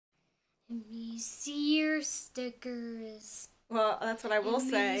Let me see your stickers. Well, that's what I will Let me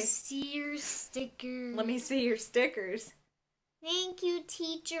say. see your stickers. Let me see your stickers. Thank you,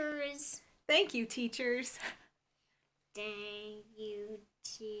 teachers. Thank you, teachers. Thank you,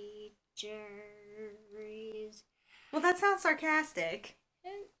 teachers. Well, that sounds sarcastic.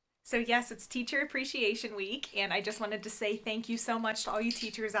 So, yes, it's Teacher Appreciation Week, and I just wanted to say thank you so much to all you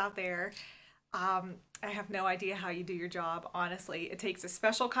teachers out there. I have no idea how you do your job, honestly. It takes a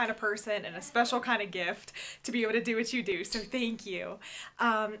special kind of person and a special kind of gift to be able to do what you do, so thank you.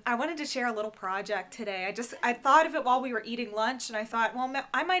 I wanted to share a little project today. I thought of it while we were eating lunch, and I thought, well,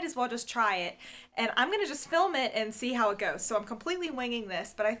 I might as well just try it. And I'm going to just film it and see how it goes. So I'm completely winging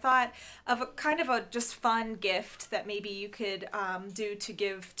this, but I thought of a kind of a just fun gift that maybe you could do to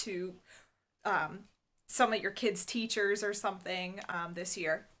give to some of your kids' teachers or something this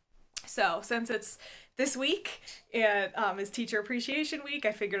year. So since it's this week and is Teacher Appreciation Week,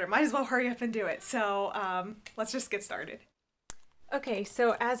 I figured I might as well hurry up and do it. So let's just get started. Okay,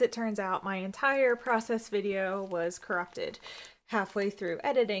 so as it turns out, my entire process video was corrupted halfway through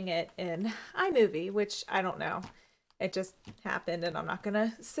editing it in iMovie, which I don't know. It just happened, and I'm not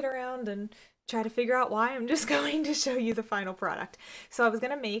gonna sit around and try to figure out why. I'm just going to show you the final product. So I was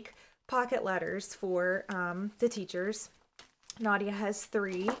gonna make pocket letters for the teachers. Nadia has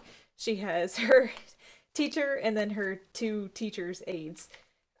 3. She has her teacher and then her 2 teachers' aides.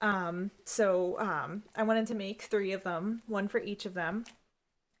 I wanted to make 3 of them, one for each of them.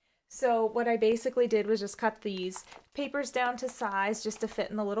 So what I basically did was just cut these papers down to size just to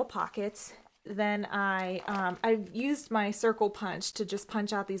fit in the little pockets. Then I used my circle punch to just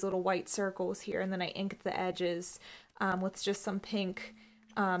punch out these little white circles here, and then I inked the edges with just some pink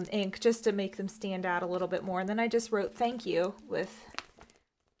ink just to make them stand out a little bit more. And then I just wrote thank you with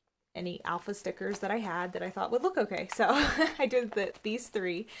any alpha stickers that I had that I thought would look okay. So I did these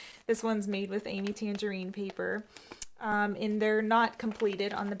 3. This one's made with Amy Tangerine paper. And they're not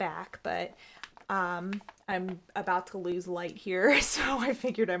completed on the back, but I'm about to lose light here, so I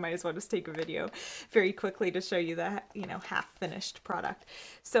figured I might as well just take a video very quickly to show you the, half-finished product.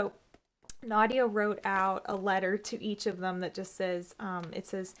 So Nadia wrote out a letter to each of them that just says, it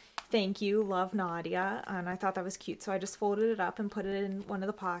says, thank you, love Nadia, and I thought that was cute, so I just folded it up and put it in one of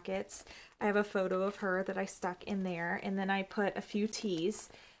the pockets. I have a photo of her that I stuck in there, and then I put a few T's,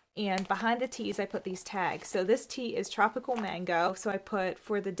 and behind the T's I put these tags. So this T is tropical mango, so I put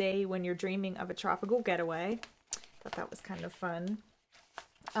for the day when you're dreaming of a tropical getaway. Thought that was kind of fun.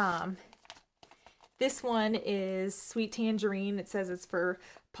 This one is sweet tangerine. It says it's for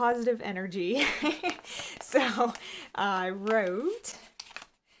positive energy. So I wrote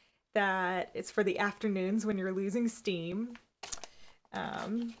that it's for the afternoons when you're losing steam.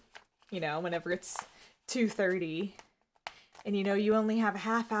 Whenever it's 2:30 and you only have a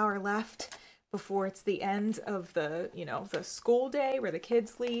half hour left before it's the end of the school day where the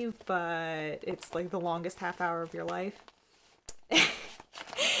kids leave, but it's like the longest half hour of your life.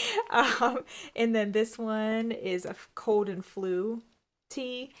 And then this one is a cold and flu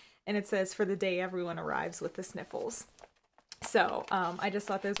tea, and it says for the day everyone arrives with the sniffles. So I just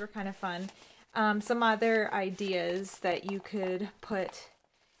thought those were kind of fun. Some other ideas that you could put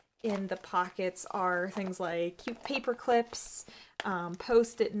in the pockets are things like cute paper clips,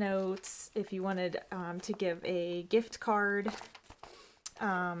 post-it notes, if you wanted to give a gift card.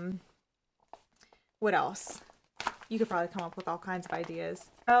 What else? You could probably come up with all kinds of ideas.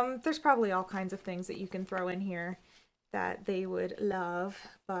 There's probably all kinds of things that you can throw in here that they would love,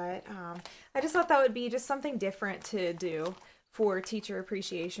 but I just thought that would be just something different to do for Teacher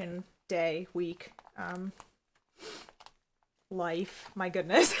Appreciation Day, week, life, my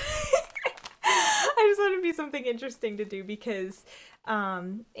goodness. I just thought it'd be something interesting to do because,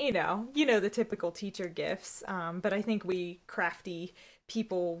 the typical teacher gifts, but I think we crafty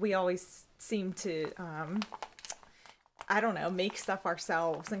people, we always seem to, make stuff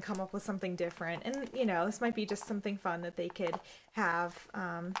ourselves and come up with something different. And, this might be just something fun that they could have,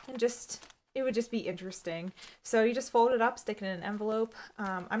 and it would just be interesting. So you just fold it up, stick it in an envelope.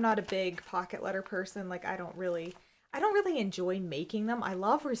 I'm not a big pocket letter person. Like, I don't really enjoy making them. I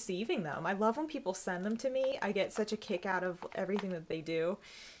love receiving them. I love when people send them to me. I get such a kick out of everything that they do.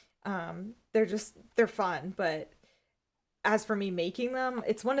 They're fun, but as for me making them,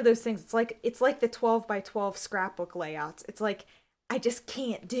 it's one of those things. It's like the 12 by 12 scrapbook layouts. It's like I just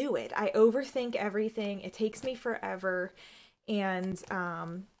can't do it. I overthink everything. It takes me forever, and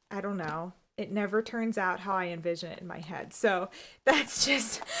I don't know. It never turns out how I envision it in my head. So that's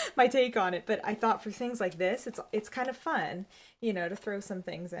just my take on it. But I thought for things like this, it's kind of fun, to throw some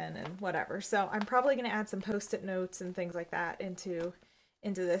things in and whatever. So I'm probably going to add some post-it notes and things like that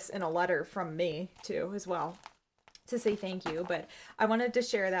into this in a letter from me too as well to say thank you, but I wanted to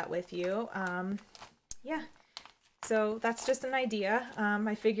share that with you. Yeah, so that's just an idea.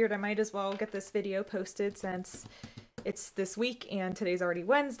 I figured I might as well get this video posted since it's this week and today's already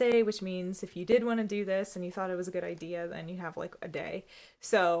Wednesday, which means if you did want to do this and you thought it was a good idea, then you have like a day.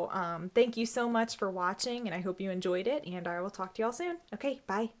 So thank you so much for watching, and I hope you enjoyed it, and I will talk to y'all soon. Okay,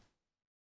 bye.